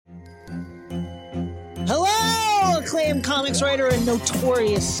acclaimed comics writer and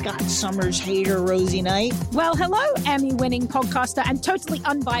notorious Scott Summers hater, Rosie Knight. Well, hello, Emmy-winning podcaster and totally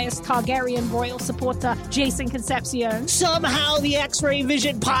unbiased Targaryen royal supporter, Jason Concepcion. Somehow the X-Ray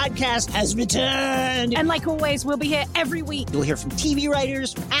Vision podcast has returned. And like always, we'll be here every week. You'll hear from TV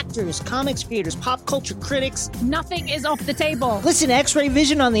writers, actors, comics creators, pop culture critics. Nothing is off the table. Listen to X-Ray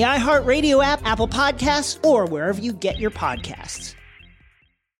Vision on the iHeartRadio app, Apple Podcasts, or wherever you get your podcasts.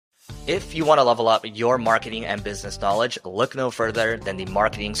 If you want to level up your marketing and business knowledge, look no further than the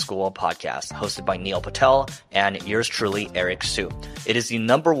Marketing School podcast, hosted by Neil Patel and yours truly, Eric Su. It is the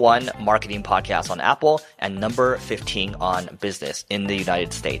 #1 marketing podcast on Apple and number 15 on business in the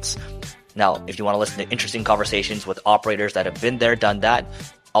United States. Now, if you want to listen to interesting conversations with operators that have been there, done that,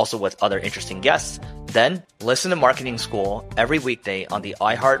 also with other interesting guests, then listen to Marketing School every weekday on the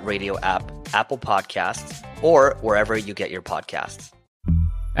iHeartRadio app, Apple Podcasts, or wherever you get your podcasts.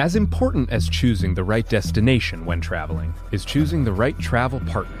 As important as choosing the right destination when traveling is choosing the right travel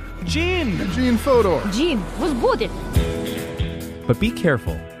partner. Gene Fodor. Gene was good. But be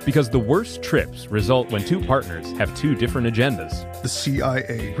careful, because the worst trips result when two partners have two different agendas. The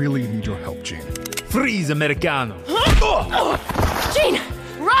CIA really need your help, Gene. Freeze, Americano. Gene,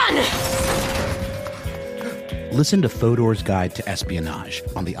 run! Listen to Fodor's Guide to Espionage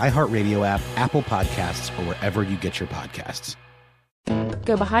on the iHeartRadio app, Apple Podcasts, or wherever you get your podcasts.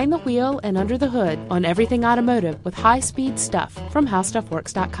 Go behind the wheel and under the hood on everything automotive with high-speed stuff from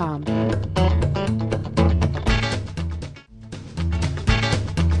HowStuffWorks.com.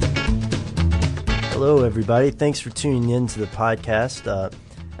 Hello, everybody. Thanks for tuning in to the podcast.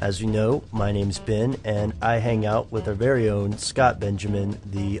 As you know, my name's Ben, and I hang out with our very own Scott Benjamin,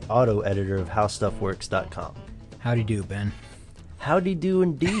 the auto editor of HowStuffWorks.com. Howdy do, Ben. Howdy do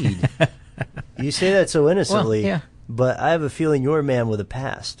indeed. You say that so innocently. Well, yeah. But I have a feeling you're a man with a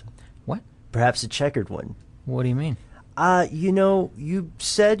past. What? Perhaps a checkered one. What do you mean? You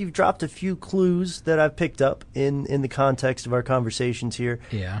said you've dropped a few clues that I've picked up in the context of our conversations here.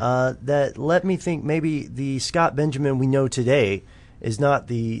 Yeah. That let me think maybe the Scott Benjamin we know today is not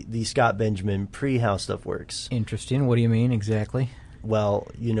the Scott Benjamin pre-How Stuff Works. Interesting. What do you mean exactly? Well,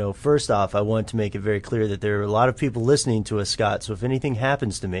 first off, I want to make it very clear that there are a lot of people listening to us, Scott. So if anything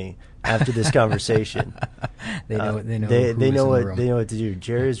happens to me after this conversation, they know what to do.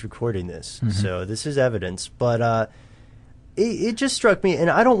 Jerry is recording this, so this is evidence. But it just struck me,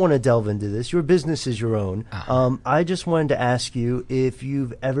 and I don't want to delve into this. Your business is your own. I just wanted to ask you if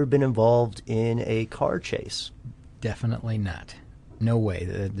you've ever been involved in a car chase. Definitely not. No way.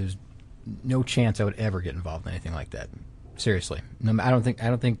 There's no chance I would ever get involved in anything like that. Seriously, no, I don't think.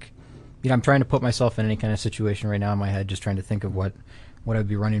 I'm trying to put myself in any kind of situation right now in my head, just trying to think of what I'd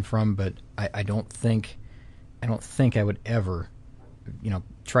be running from. But I don't think I would ever,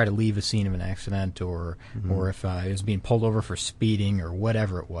 try to leave a scene of an accident, or if I was being pulled over for speeding or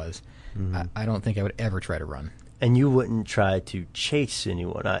whatever it was. I don't think I would ever try to run. And you wouldn't try to chase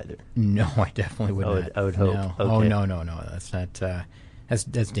anyone either. No, I definitely would not. I would hope. No. Okay. Oh no, that's not.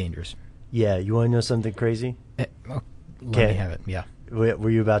 That's dangerous. Yeah, you want to know something crazy? Let me have it. Yeah.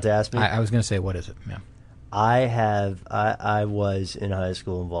 Were you about to ask me? I was going to say, what is it? Yeah. I was in high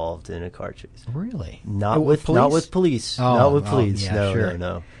school involved in a car chase. Really? Not with police. Not with police. Yeah, no, sure.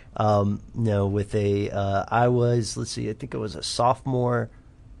 no. No, with I was, let's see, I think I was a sophomore,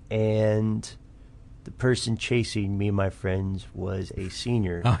 and the person chasing me and my friends was a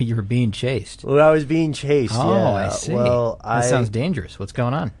senior. Oh, you were being chased. Well, I was being chased. Oh, yeah. I see. Well, that sounds dangerous. What's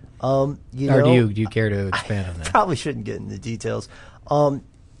going on? Do you care to expand on that? Probably shouldn't get into details.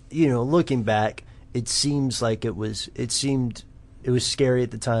 Looking back, it seems like it was scary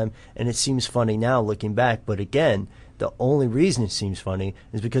at the time, and it seems funny now looking back. But again, the only reason it seems funny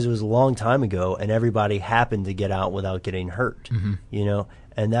is because it was a long time ago, and everybody happened to get out without getting hurt.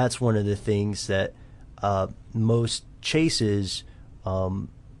 And that's one of the things that most chases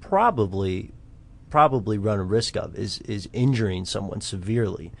probably run a risk of is injuring someone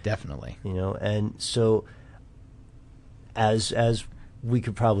severely. Definitely. And so as we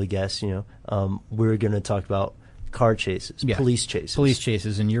could probably guess, we're going to talk about car chases, police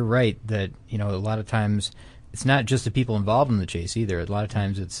chases. And you're right that, a lot of times it's not just the people involved in the chase either. A lot of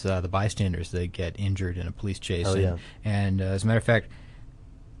times it's the bystanders that get injured in a police chase. Oh, yeah. And as a matter of fact,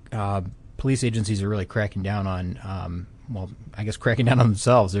 police agencies are really cracking down on cracking down on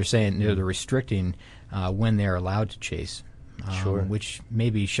themselves. They're saying they're restricting when they're allowed to chase, which may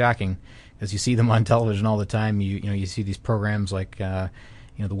be shocking because you see them on television all the time. You see these programs like the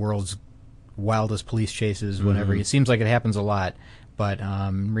world's wildest police chases, whatever. It seems like it happens a lot, but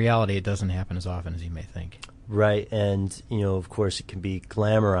in reality, it doesn't happen as often as you may think. Right, and, of course it can be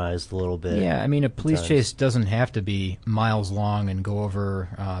glamorized a little bit. Yeah, I mean, a police chase doesn't have to be miles long and go over,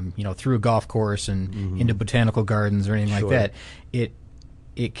 through a golf course and into botanical gardens or anything like that.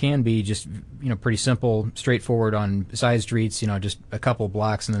 It can be just, pretty simple, straightforward on side streets, just a couple of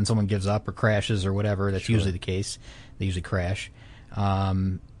blocks, and then someone gives up or crashes or whatever. That's usually the case. They usually crash.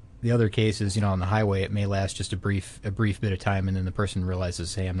 The other case is, on the highway, it may last just a brief bit of time, and then the person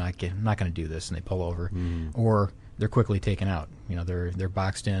realizes, hey, I'm not going to do this, and they pull over, or they're quickly taken out. They're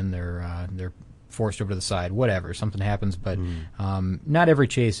boxed in, they're forced over to the side, whatever. Something happens, but not every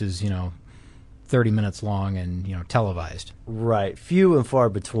chase is 30 minutes long and televised. Right, few and far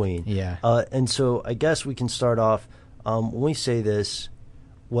between. Yeah. And so I guess we can start off when we say this,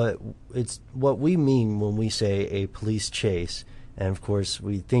 what we mean when we say a police chase. And, of course,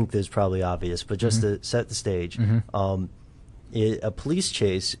 we think this is probably obvious, but just to set the stage, a police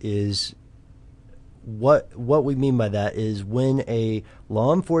chase is what we mean by that is when a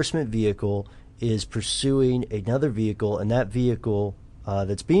law enforcement vehicle is pursuing another vehicle, and that vehicle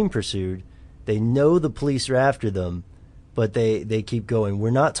that's being pursued, they know the police are after them, but they keep going.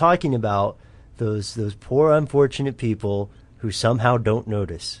 We're not talking about those poor, unfortunate people who somehow don't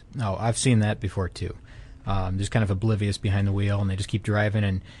notice. No, I've seen that before, too. Just kind of oblivious behind the wheel, and they just keep driving,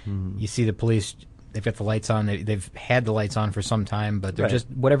 and you see the police, they've got the lights on, they've had the lights on for some time, but they're just,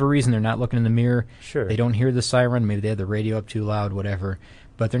 whatever reason, they're not looking in the mirror. Sure. They don't hear the siren, maybe they have the radio up too loud, whatever,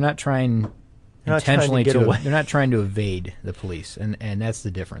 but they're not trying intentionally they're not trying to evade the police, and that's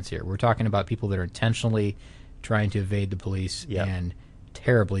the difference here. We're talking about people that are intentionally trying to evade the police, and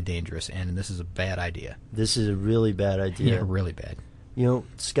terribly dangerous, and this is a bad idea. This is a really bad idea. Yeah, really bad.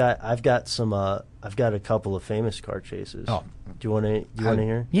 Scott, I've got a couple of famous car chases. Oh, do you want to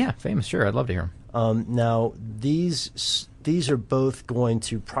hear? Yeah, famous. Sure, I'd love to hear them. Now these are both going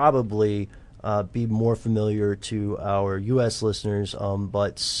to probably be more familiar to our U.S. listeners,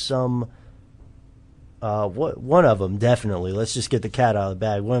 but one of them definitely. Let's just get the cat out of the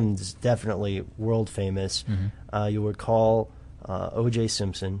bag. One of them is definitely world famous. You'll recall O.J.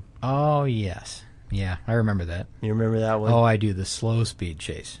 Simpson. Oh yes. Yeah, I remember that. You remember that one? Oh, I do. The slow speed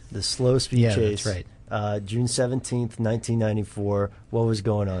chase. The slow speed chase. Yeah, that's right. June 17th, 1994. What was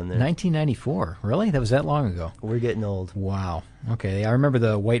going on there? 1994? Really? That was that long ago? We're getting old. Wow. Okay, I remember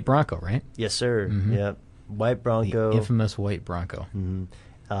the white Bronco, right? Yes, sir. Yep. White Bronco. The infamous white Bronco.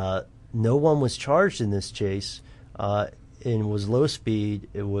 No one was charged in this chase. It was low speed.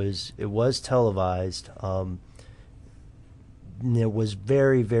 It was televised. It was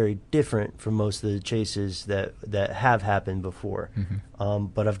very, very different from most of the chases that have happened before.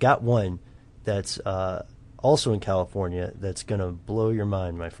 But I've got one that's also in California that's going to blow your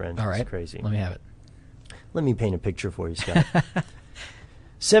mind, my friend. All right. It's crazy. Let me have it. Let me paint a picture for you, Scott.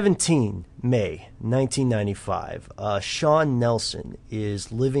 17 May 1995. Sean Nelson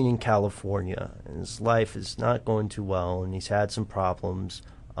is living in California, and his life is not going too well, and he's had some problems.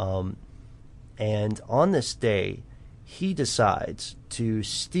 And on this day, he decides to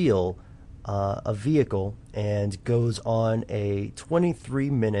steal a vehicle and goes on a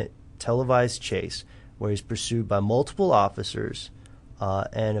 23-minute televised chase where he's pursued by multiple officers,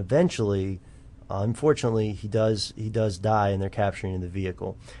 and eventually, unfortunately, he does die, and they're capturing the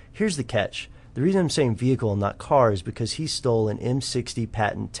vehicle. Here's the catch. The reason I'm saying vehicle and not car is because he stole an M60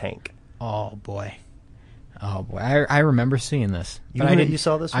 patent tank. Oh, boy. I remember seeing this. You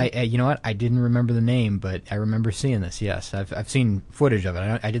saw this one? You know what? I didn't remember the name, but I remember seeing this, yes. I've seen footage of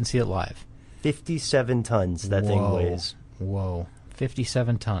it. I didn't see it live. 57 tons that thing weighs. Whoa.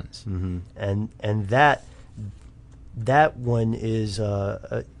 57 tons. And that one is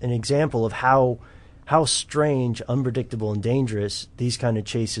an example of how strange, unpredictable, and dangerous these kind of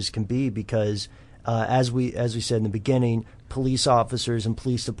chases can be, because as we said in the beginning, police officers and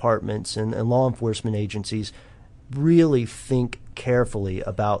police departments and law enforcement agencies really think carefully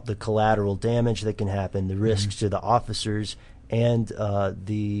about the collateral damage that can happen, the risks to the officers and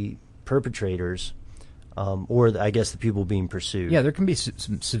the perpetrators, or I guess the people being pursued. Yeah, there can be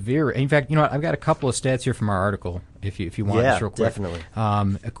some severe. In fact, you know what? I've got a couple of stats here from our article. If you want, yeah, this real quick. Definitely.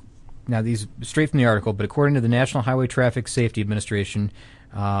 Now these straight from the article, but according to the National Highway Traffic Safety Administration,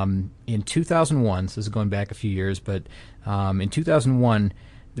 in 2001, so this is going back a few years, but in 2001,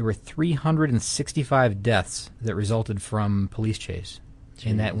 there were 365 deaths that resulted from police chase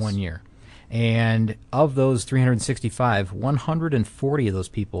in that 1 year. And of those 365, 140 of those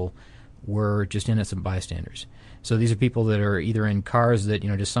people were just innocent bystanders. So these are people that are either in cars that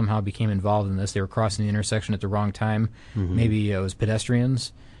just somehow became involved in this. They were crossing the intersection at the wrong time. Maybe it was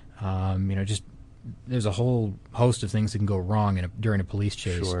pedestrians. Just there's a whole host of things that can go wrong during a police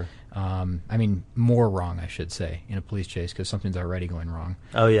chase. Sure. I mean, more wrong, I should say, in a police chase because something's already going wrong.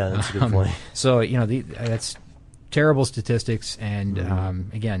 Oh yeah, that's a good point. So that's terrible statistics, and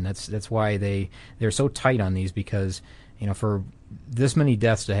again, that's why they're so tight on these because for this many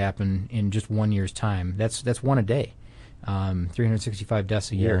deaths to happen in just 1 year's time, that's one a day, 365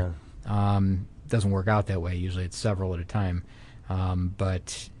 deaths a year. Doesn't work out that way. Usually, it's several at a time,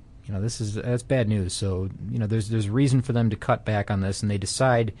 but. That's bad news. So there's reason for them to cut back on this, and they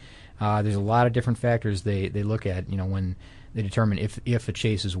decide. There's a lot of different factors they look at. When they determine if a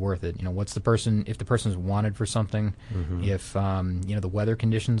chase is worth it. What's the person? If the person is wanted for something, if the weather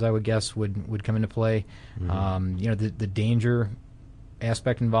conditions, I would guess would come into play. The danger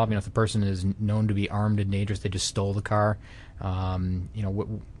aspect involved. If the person is known to be armed and dangerous, they just stole the car.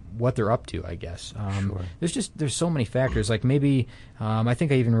 What they're up to, I guess. Sure. There's so many factors. Like maybe I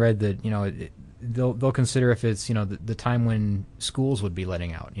think I even read that they'll consider if it's the time when schools would be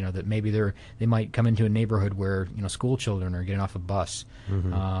letting out. That maybe they might come into a neighborhood where school children are getting off a bus.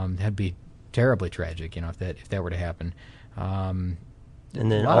 That'd be terribly tragic. If that were to happen. And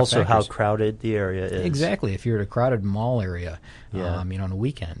then also how crowded the area is. Exactly. If you're at a crowded mall area, on a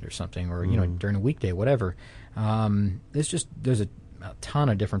weekend or something, or during a weekday, whatever. There's a ton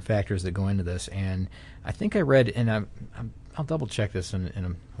of different factors that go into this, and I think I read, and I'll double check this in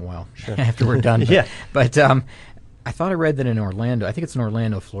a while after we're done. But I thought I read that in Orlando, I think it's in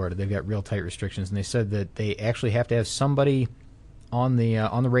Orlando, Florida, they've got real tight restrictions, and they said that they actually have to have somebody on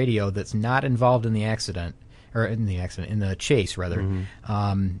the radio that's not involved in the accident, or in the chase rather,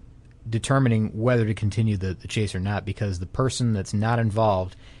 determining whether to continue the chase or not, because the person that's not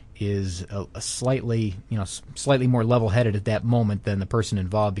involved is a slightly more level-headed at that moment than the person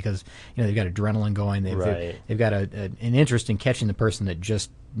involved, because they've got adrenaline going. They've got an interest in catching the person that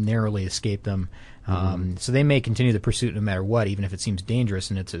just narrowly escaped them. So they may continue the pursuit no matter what, even if it seems dangerous,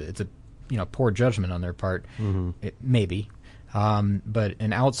 and it's a poor judgment on their part. Maybe, but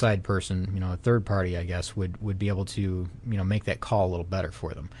an outside person, a third party, I guess, would be able to make that call a little better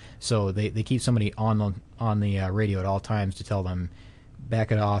for them. So they keep somebody on the radio at all times to tell them,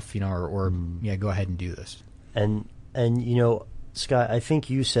 back it off, or go ahead and do this. And Scott, I think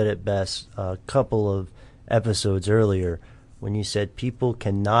you said it best a couple of episodes earlier when you said people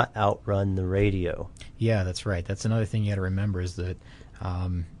cannot outrun the radio. Yeah, that's right. That's another thing you got to remember is that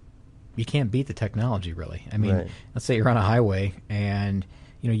you can't beat the technology, really. I mean, let's say you're on a highway and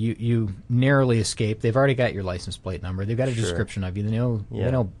you narrowly escape. They've already got your license plate number. They've got a description of you. They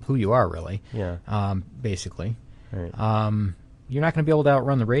know who you are, really. Basically. Right. You're not going to be able to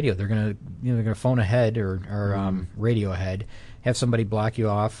outrun the radio. They're going to phone ahead or radio ahead, have somebody block you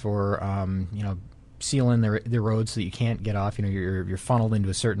off, or seal in the roads so that you can't get off. You're funneled into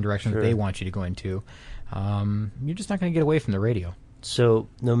a certain direction that they want you to go into. You're just not going to get away from the radio. So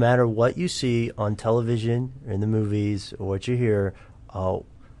no matter what you see on television or in the movies or what you hear,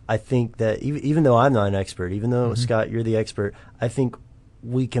 I think that even though I'm not an expert, even though Scott, you're the expert, I think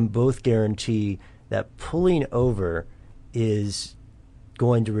we can both guarantee that pulling over is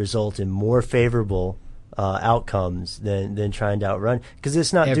going to result in more favorable outcomes than trying to outrun, because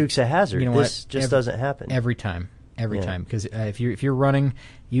it's not Dukes of Hazzard. This just doesn't happen every time. Time, because if you're running,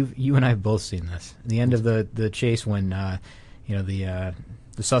 you and I have both seen this. The end of the chase when the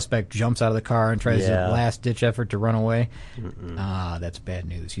suspect jumps out of the car and tries a last ditch effort to run away. That's bad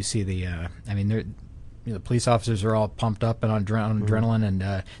news. You see the police officers are all pumped up and on adrenaline, and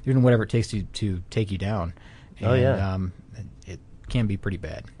they're doing whatever it takes to take you down. And, it can be pretty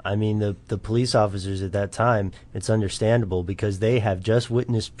bad. I mean, the police officers at that time, it's understandable because they have just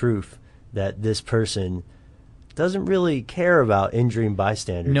witnessed proof that this person doesn't really care about injuring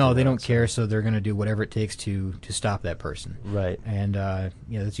bystanders. No, they don't care, so they're going to do whatever it takes to stop that person. Right. And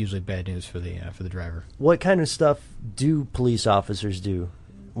that's usually bad news for the driver. What kind of stuff do police officers do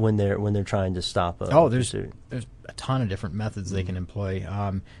when they're trying to stop a pursuit? There's a ton of different methods they can employ.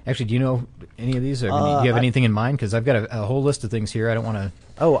 Actually, do you know any of these? Do you have anything in mind? Because I've got a whole list of things here. I don't want to.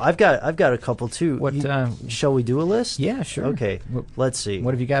 Oh, I've got a couple too. Shall we do a list? Yeah, sure. Okay, let's see.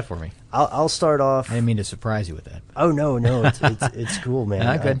 What have you got for me? I'll start off. I didn't mean to surprise you with that. Oh no, it's cool,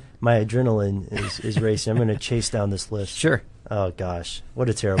 man. Good. My adrenaline is racing. I'm going to chase down this list. Sure. Oh gosh, what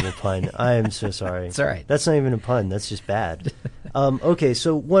a terrible pun! I am so sorry. It's all right. That's not even a pun. That's just bad. Okay,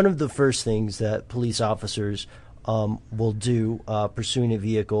 so one of the first things that police officers will do pursuing a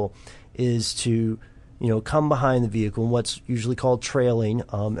vehicle is to come behind the vehicle in what's usually called trailing,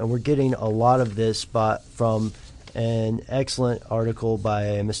 and we're getting a lot of this from an excellent article by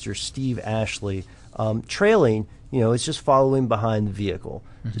Mr. Steve Ashley. Trailing, it's just following behind the vehicle,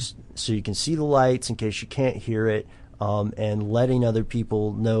 just so you can see the lights in case you can't hear it, and letting other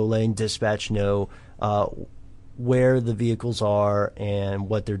people know, letting dispatch know where the vehicles are and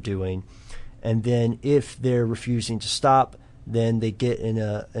what they're doing. And then if they're refusing to stop, then they get in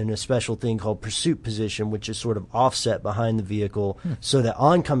a special thing called pursuit position, which is sort of offset behind the vehicle so that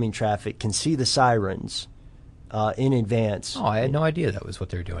oncoming traffic can see the sirens in advance. Oh, I had no idea that was what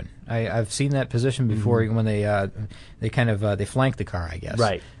they're doing. I've seen that position before when they kind of they flank the car, I guess.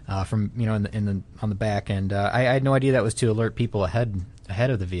 Right. From on the back, and I had no idea that was to alert people ahead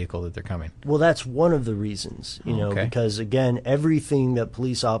of the vehicle that they're coming. Well, that's one of the reasons, because again, everything that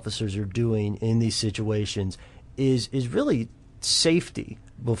police officers are doing in these situations is really safety.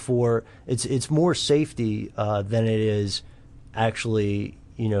 Before it's more safety than it is actually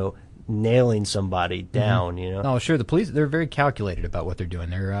nailing somebody down. Oh, sure. The police, they're very calculated about what they're doing.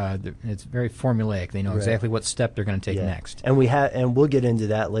 They're it's very formulaic. They know exactly what step they're going to take next. And we'll get into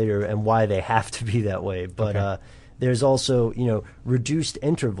that later and why they have to be that way. But there's also reduced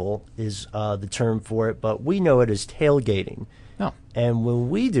interval is the term for it, but we know it as tailgating. Oh. And when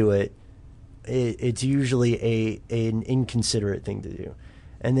we do it, it's usually an inconsiderate thing to do.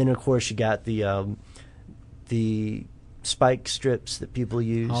 And then of course you got the spike strips that people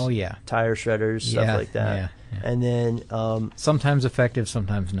use. Oh, yeah. Tire shredders, stuff like that. Yeah. And then sometimes effective,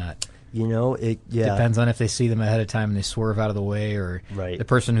 sometimes not. Depends on if they see them ahead of time and they swerve out of the way, or the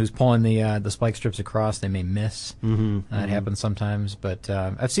person who's pulling the spike strips across, they may miss. That happens sometimes, but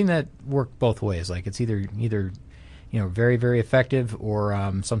I've seen that work both ways. Like it's either very, very effective,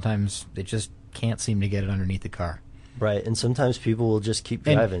 or sometimes they just can't seem to get it underneath the car. Right, and sometimes people will just keep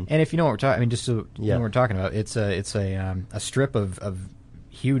driving. And if you know what we're talking, just so you know what we're talking about, it's a strip of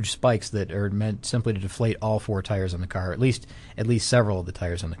huge spikes that are meant simply to deflate all four tires on the car, at least several of the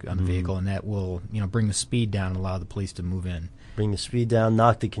tires on the vehicle, and that will bring the speed down and allow the police to move in. Bring the speed down,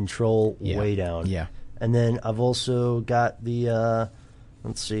 knock the control way down. Yeah. And then I've also got the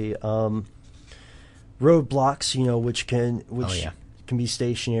roadblocks, which can be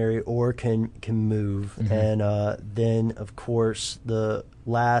stationary or can move, and then of course the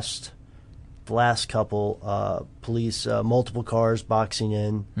last couple police multiple cars boxing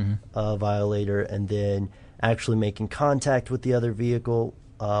in a violator, and then actually making contact with the other vehicle,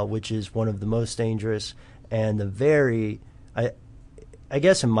 which is one of the most dangerous and I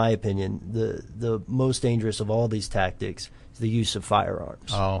guess in my opinion the most dangerous of all these tactics is the use of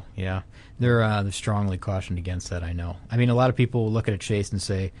firearms. Oh yeah, they're strongly cautioned against that. I know. I mean, a lot of people will look at a chase and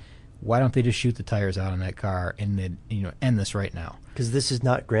say, why don't they just shoot the tires out on that car and then end this right now? Because this is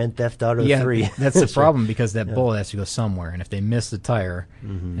not Grand Theft Auto 3. That's the problem, because that bullet has to go somewhere, and if they miss the tire,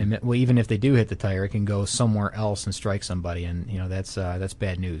 even if they do hit the tire, it can go somewhere else and strike somebody, and that's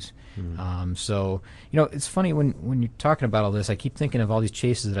bad news. So it's funny when you're talking about all this, I keep thinking of all these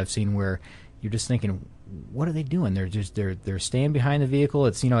chases that I've seen where you're just thinking, what are they doing? They're staying behind the vehicle.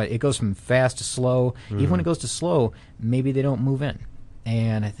 It's it goes from fast to slow. Even when it goes to slow, maybe they don't move in.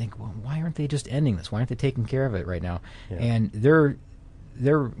 And I think, well, why aren't they just ending this? Why aren't they taking care of it right now? Yeah. And they're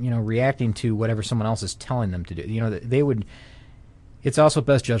reacting to whatever someone else is telling them to do. They would. It's also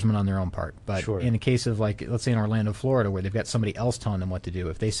best judgment on their own part. But in a case of, like, let's say in Orlando, Florida, where they've got somebody else telling them what to do,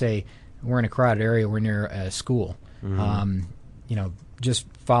 if they say we're in a crowded area, we're near a school, just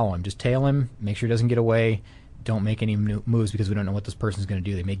follow him, just tail him, make sure he doesn't get away. Don't make any moves, because we don't know what this person's going to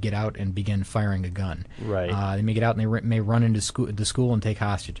do. They may get out and begin firing a gun. Right. They may get out and they may run into the school and take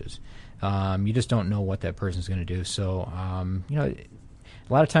hostages. You just don't know what that person's going to do. So,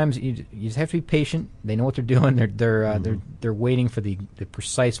 a lot of times you just have to be patient. They know what they're doing. They're waiting for the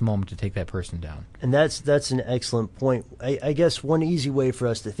precise moment to take that person down. And that's an excellent point. I guess one easy way for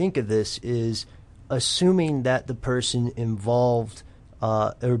us to think of this is assuming that the person involved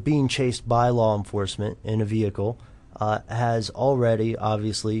or being chased by law enforcement in a vehicle has already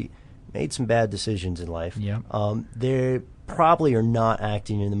obviously made some bad decisions in life. Yeah. They probably are not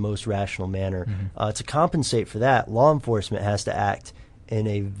acting in the most rational manner. To compensate for that, law enforcement has to act in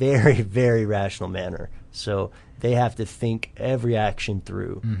a very, very rational manner. So they have to think every action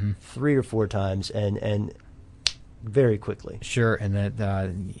through 3 or 4 times and very quickly. Sure, and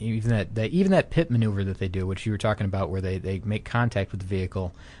that even that pit maneuver that they do, which you were talking about, where they make contact with the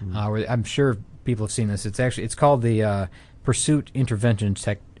vehicle, where I'm sure people have seen this. It's called the pursuit intervention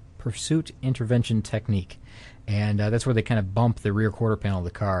technique, and that's where they kind of bump the rear quarter panel of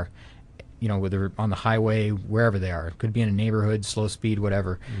the car. whether they're on the highway, wherever they are. It could be in a neighborhood, slow speed,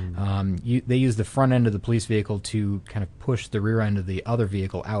 whatever. They use the front end of the police vehicle to kind of push the rear end of the other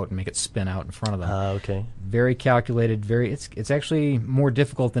vehicle out and make it spin out in front of them. Okay. Very calculated. It's actually more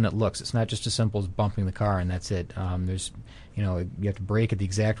difficult than it looks. It's not just as simple as bumping the car and that's it. There's you have to brake at the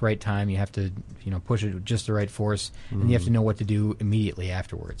exact right time. You have to push it with just the right force, and you have to know what to do immediately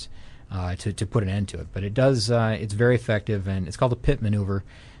afterwards to put an end to it. But it does. It's very effective, and it's called a pit maneuver.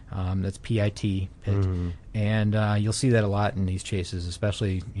 That's PIT, pit. And you'll see that a lot in these chases,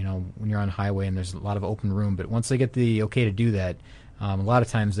 especially when you're on a highway and there's a lot of open room. But once they get the okay to do that, a lot of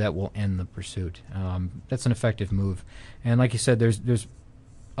times that will end the pursuit. That's an effective move. And like you said, there's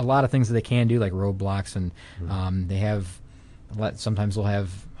a lot of things that they can do, like roadblocks, and they have sometimes they'll have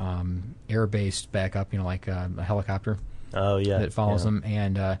air-based backup, like a helicopter. Oh, yeah. That follows them.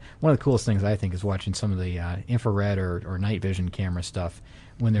 And one of the coolest things I think is watching some of the infrared or night vision camera stuff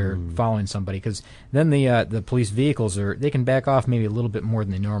when they're following somebody, because then the police vehicles they can back off maybe a little bit more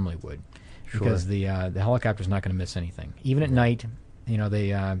than they normally would, because the helicopter's not going to miss anything. Even at night,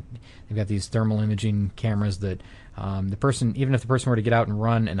 they've got these thermal imaging cameras that the person, even if the person were to get out and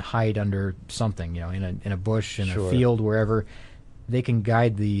run and hide under something, in a bush, in a field, wherever, they can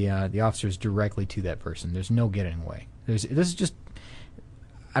guide the officers directly to that person. There's no getting away. This is just,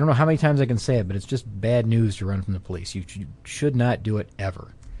 I don't know how many times I can say it, but it's just bad news to run from the police. You should not do it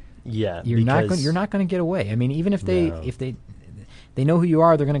ever. Yeah, you're not going to get away. I mean, even if they know who you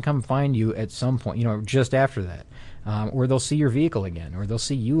are, they're going to come find you at some point. Just after that, or they'll see your vehicle again, or they'll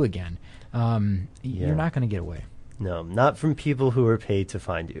see you again. You're not going to get away. No, not from people who are paid to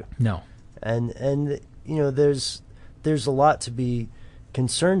find you. No, and there's a lot to be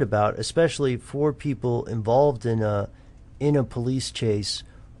concerned about, especially for people involved in a police chase.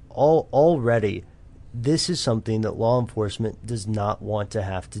 Already, this is something that law enforcement does not want to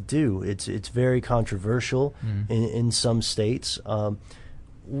have to do. It's very controversial in some states.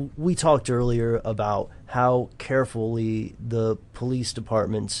 We talked earlier about how carefully the police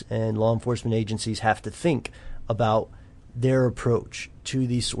departments and law enforcement agencies have to think about their approach to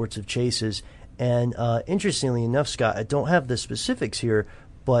these sorts of chases. And interestingly enough, Scott, I don't have the specifics here,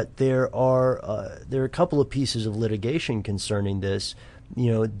 but there are a couple of pieces of litigation concerning this.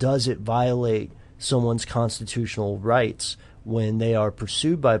 Does it violate someone's constitutional rights when they are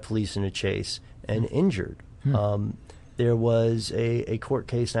pursued by police in a chase and injured? There was a court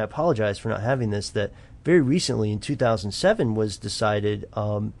case, and I apologize for not having this, that very recently in 2007 was decided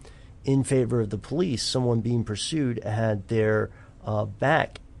in favor of the police. Someone being pursued had their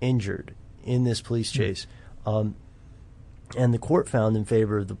back injured in this police chase. And the court found in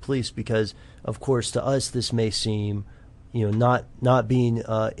favor of the police because, of course, to us this may seem, not being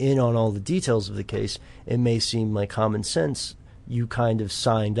in on all the details of the case, it may seem like common sense. You kind of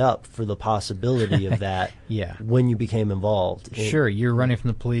signed up for the possibility of that when you became involved. Sure, you're running from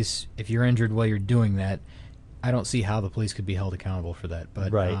the police. If you're injured while you're doing that, I don't see how the police could be held accountable for that.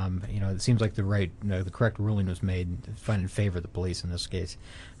 But it seems like the correct ruling was made in favor of the police in this case.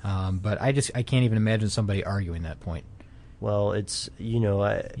 But I can't even imagine somebody arguing that point. Well, it's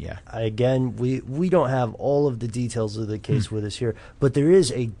again, we don't have all of the details of the case with us here, but there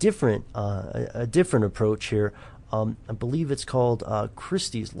is a different approach here. I believe it's called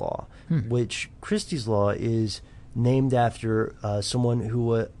Christie's Law, which Christie's Law is named after someone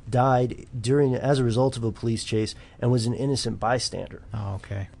who died as a result of a police chase and was an innocent bystander. Oh,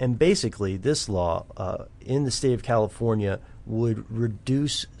 okay. And basically, this law in the state of California would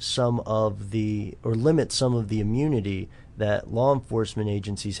reduce limit some of the immunity that law enforcement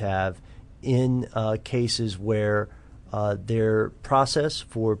agencies have in cases where their process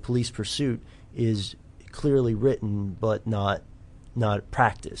for police pursuit is clearly written but not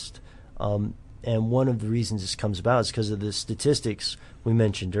practiced. And one of the reasons this comes about is because of the statistics we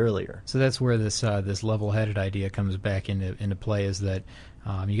mentioned earlier. So that's where this level-headed idea comes back into play, is that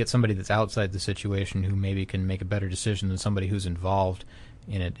you get somebody that's outside the situation who maybe can make a better decision than somebody who's involved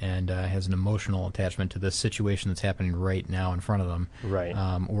in it and has an emotional attachment to the situation that's happening right now in front of them. Right.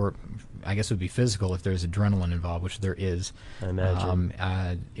 Or I guess it would be physical if there's adrenaline involved, which there is. I imagine.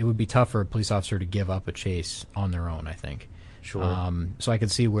 It would be tough for a police officer to give up a chase on their own, I think. Sure. So I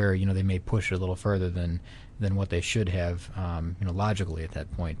could see where they may push it a little further than what they should have, logically at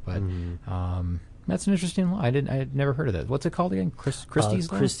that point. But that's an interesting law. I had never heard of that. What's it called again?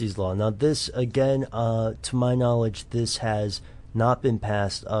 Christie's Law? Christie's Law. Now this, again, to my knowledge, this has not been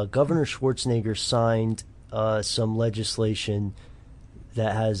passed. Governor Schwarzenegger signed some legislation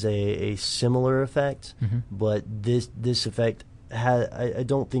that has a similar effect, but this effect I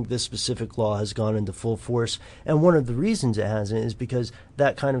don't think this specific law has gone into full force. And one of the reasons it hasn't is because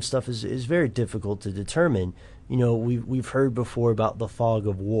that kind of stuff is very difficult to determine. You know, we've heard before about the fog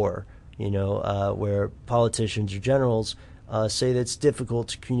of war, where politicians or generals say that it's difficult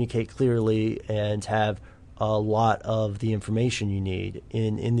to communicate clearly and have a lot of the information you need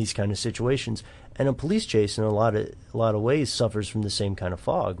in these kind of situations. And a police chase, in a lot of ways, suffers from the same kind of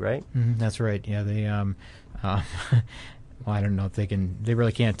fog, right? Mm-hmm, that's right. Yeah, they. Well, I don't know if they can. They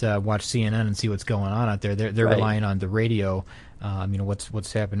really can't watch CNN and see what's going on out there. They're right. relying on the radio.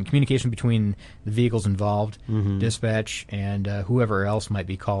 What's happening? Communication between the vehicles involved, mm-hmm. dispatch, and whoever else might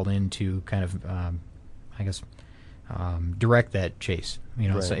be called in to kind of, direct that chase.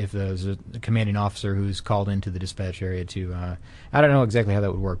 Right. So if there's a commanding officer who's called into the dispatch area to, I don't know exactly how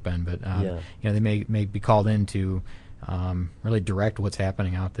that would work, Ben, but they may be called in to really direct what's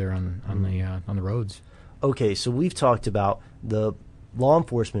happening out there on the roads. Okay, so we've talked about the law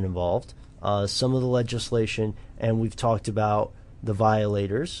enforcement involved, some of the legislation, and we've talked about the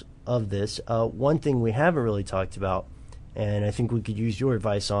violators of this. One thing we haven't really talked about, and I think we could use your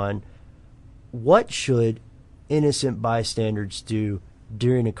advice on, what should innocent bystanders do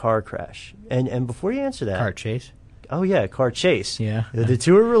during a car crash? And before you answer that... Car chase? Oh, yeah, car chase. Yeah. The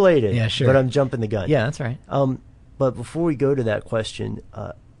two are related. Yeah, sure. But I'm jumping the gun. Yeah, that's right. But before we go to that question,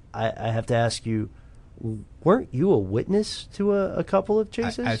 I have to ask you, weren't you a witness to a couple of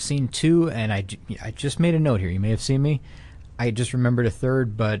chases? I've seen two, and I just made a note here. You may have seen me. I just remembered a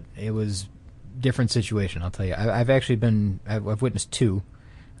third, but it was different situation, I'll tell you. I've witnessed two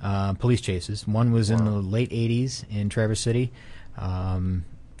police chases. One was in the late 80s in Traverse City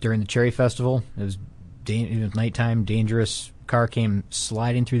during the Cherry Festival. It was nighttime, dangerous. Car came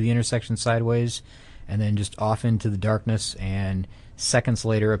sliding through the intersection sideways and then just off into the darkness, and seconds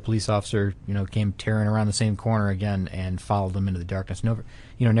later, a police officer, came tearing around the same corner again and followed them into the darkness.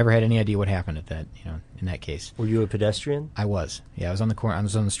 Never had any idea what happened at that, in that case. Were you a pedestrian? I was. Yeah, I was on the corner. I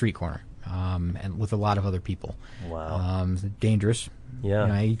was on the street corner, and with a lot of other people. Wow. Dangerous.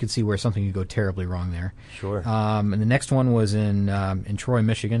 Yeah. You could see where something could go terribly wrong there. Sure. And the next one was in Troy,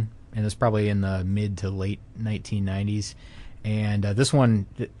 Michigan, and it's probably in the mid to late 1990s. And this one,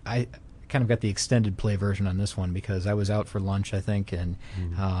 I kind of got the extended play version on this one because I was out for lunch, I think, and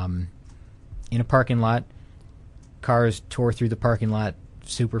in a parking lot, cars tore through the parking lot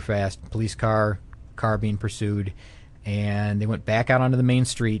super fast, police car being pursued, and they went back out onto the main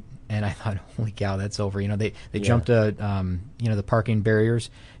street, and I thought, holy cow, that's over. They jumped the parking barriers,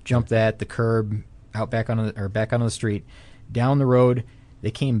 jumped the curb, back onto the street, down the road.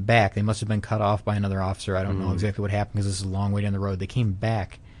 They came back. They must have been cut off by another officer. I don't know exactly what happened because this is a long way down the road. They came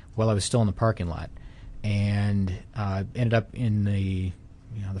back while I was still in the parking lot, and ended up in the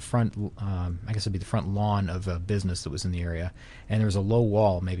front, I guess it'd be the front lawn of a business that was in the area, and there was a low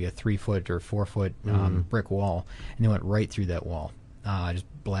wall, maybe a 3-foot or 4-foot brick wall, and they went right through that wall, just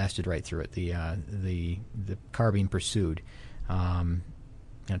blasted right through it. The car being pursued,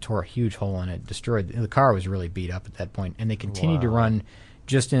 tore a huge hole in it, destroyed. The car was really beat up at that point, and they continued to run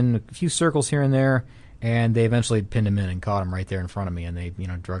just in a few circles here and there. And they eventually pinned him in and caught him right there in front of me, and they,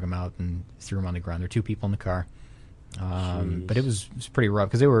 drug him out and threw him on the ground. There were two people in the car, but it was pretty rough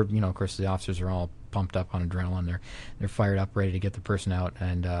because they were, of course, the officers are all pumped up on adrenaline. They're fired up, ready to get the person out,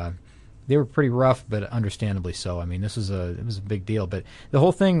 and they were pretty rough, but understandably so. I mean, it was a big deal. But the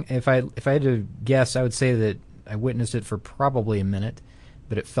whole thing, if I had to guess, I would say that I witnessed it for probably a minute,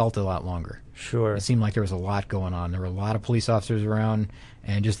 but it felt a lot longer. Sure. It seemed like there was a lot going on. There were a lot of police officers around,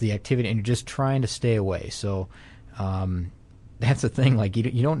 and just the activity, and you're just trying to stay away. So that's the thing. Like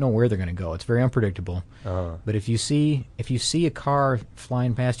you don't know where they're going to go. It's very unpredictable. But if you see a car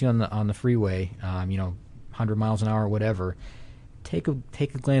flying past you on the freeway, 100 miles an hour or whatever, take a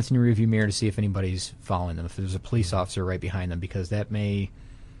glance in your rearview mirror to see if anybody's following them. If there's a police officer right behind them, because that may.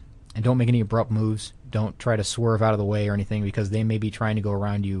 And don't make any abrupt moves. Don't try to swerve out of the way or anything, because they may be trying to go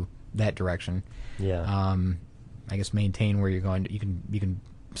around you that direction. Yeah. I guess maintain where you're going. You can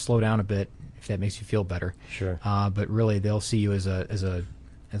slow down a bit if that makes you feel better. Sure. But really, they'll see you as an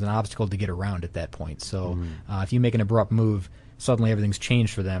obstacle to get around at that point. So if you make an abrupt move, suddenly everything's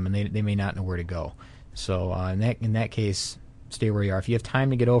changed for them, and they may not know where to go. So in that case, stay where you are. If you have time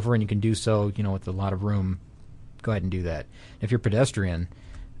to get over and you can do so, with a lot of room, go ahead and do that. If you're pedestrian.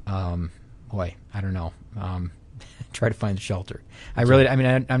 I don't know. Try to find shelter. I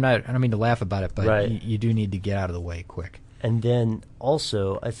don't mean to laugh about it, but right. you do need to get out of the way quick. And then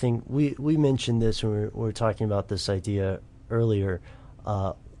also, I think we mentioned this when we were talking about this idea earlier.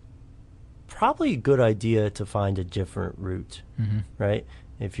 Probably a good idea to find a different route, right?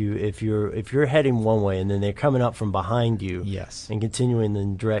 If you're heading one way and then they're coming up from behind you, yes, and continuing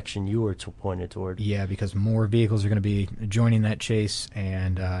in the direction you were pointed toward, yeah, because more vehicles are going to be joining that chase,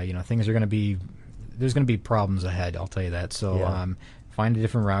 and things are going to be, there's going to be problems ahead. I'll tell you that. So find a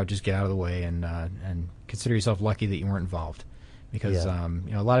different route, just get out of the way, and consider yourself lucky that you weren't involved, because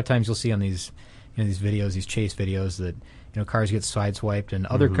a lot of times you'll see on these these videos, these chase videos, that cars get sideswiped and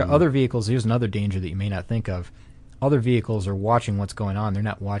other vehicles. Here's another danger that you may not think of. Other vehicles are watching what's going on. They're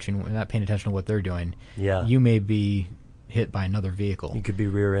not paying attention to what they're doing. Yeah. You may be hit by another vehicle. You could be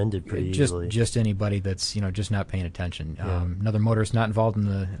rear-ended pretty easily. Just anybody that's just not paying attention. Yeah. Another motorist not involved in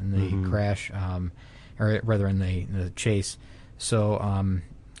the crash, or rather in the chase. So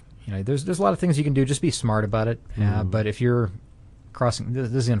there's a lot of things you can do. Just be smart about it. But if you're crossing,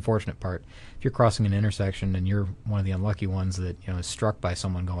 this is the unfortunate part. If you're crossing an intersection and you're one of the unlucky ones that is struck by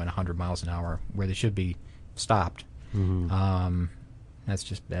someone going 100 miles an hour where they should be stopped.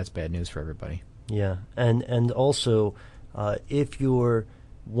 That's bad news for everybody. Yeah, and also, if you're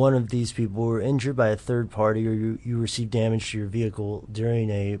one of these people who are injured by a third party, or you receive damage to your vehicle during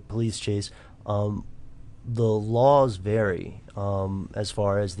a police chase, the laws vary as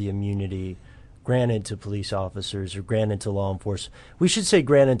far as the immunity granted to police officers or granted to law enforcement. We should say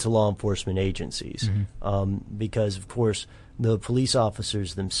granted to law enforcement agencies, because of course the police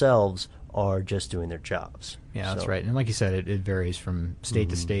officers themselves are just doing their jobs. Yeah, that's right. And like you said, it varies from state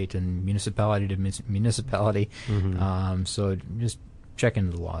to state and municipality to municipality. So just check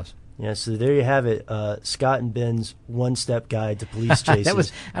into the laws. Yeah, so there you have it. Scott and Ben's one-step guide to police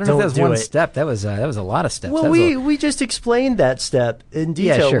chases. I don't know if that was one step. That was a lot of steps. Well, we just explained that step in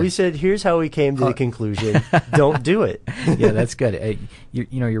detail. Yeah, sure. We said, here's how we came to the conclusion. Don't do it. Yeah, that's good.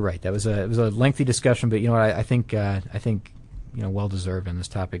 You're right. It was a lengthy discussion, but I think well deserved on this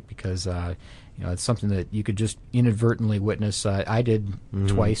topic, because it's something that you could just inadvertently witness. I did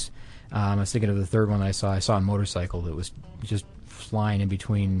twice. I was thinking of the third one that I saw. I saw a motorcycle that was just flying in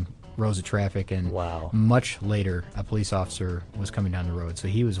between rows of traffic, and much later a police officer was coming down the road, so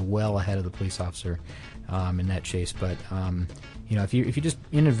he was well ahead of the police officer in that chase. But if you just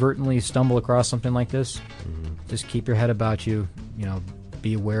inadvertently stumble across something like this, just keep your head about you.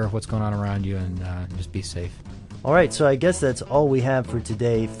 Be aware of what's going on around you, and just be safe. All right, so I guess that's all we have for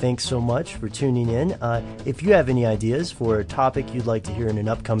today. Thanks so much for tuning in. If you have any ideas for a topic you'd like to hear in an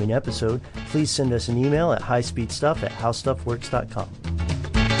upcoming episode, please send us an email at highspeedstuff@howstuffworks.com.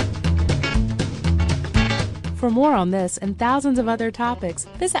 For more on this and thousands of other topics,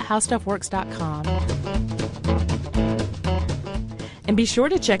 visit howstuffworks.com. And be sure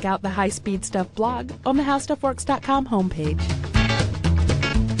to check out the High Speed Stuff blog on the howstuffworks.com homepage.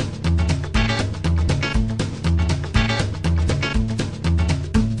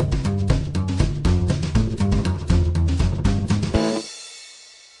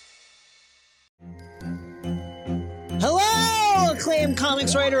 Acclaimed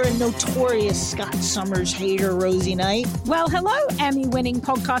comics writer and notorious Scott Summers hater, Rosie Knight. Well, hello, Emmy-winning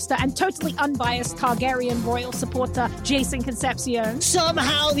podcaster and totally unbiased Targaryen royal supporter, Jason Concepcion.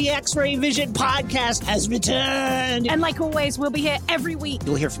 Somehow the X-Ray Vision podcast has returned. And like always, we'll be here every week.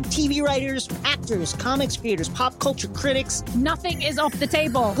 You'll hear from TV writers, actors, comics creators, pop culture critics. Nothing is off the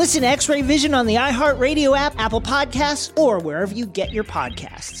table. Listen to X-Ray Vision on the iHeartRadio app, Apple Podcasts, or wherever you get your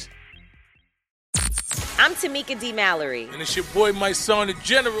podcasts. I'm Tamika D. Mallory. And it's your boy, my son, the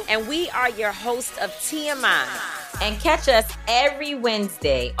General. And we are your hosts of TMI. And catch us every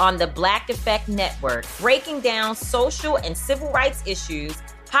Wednesday on the Black Effect Network, breaking down social and civil rights issues,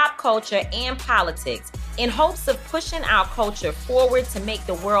 pop culture, and politics, in hopes of pushing our culture forward to make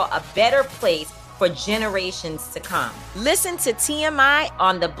the world a better place for generations to come. Listen to TMI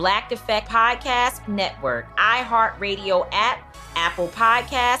on the Black Effect Podcast Network, iHeartRadio app, Apple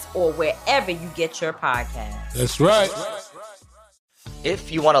Podcasts, or wherever you get your podcasts. That's right. If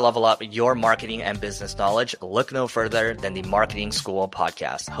you want to level up your marketing and business knowledge, look no further than the Marketing School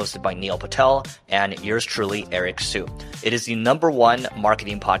podcast, hosted by Neil Patel and yours truly, Eric Su. It is the #1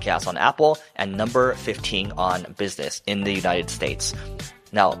 marketing podcast on Apple and number 15 on business in the United States.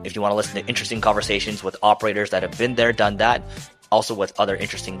 Now, if you want to listen to interesting conversations with operators that have been there, done that, also with other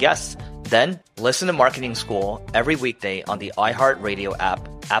interesting guests, then listen to Marketing School every weekday on the iHeartRadio app,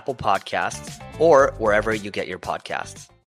 Apple Podcasts, or wherever you get your podcasts.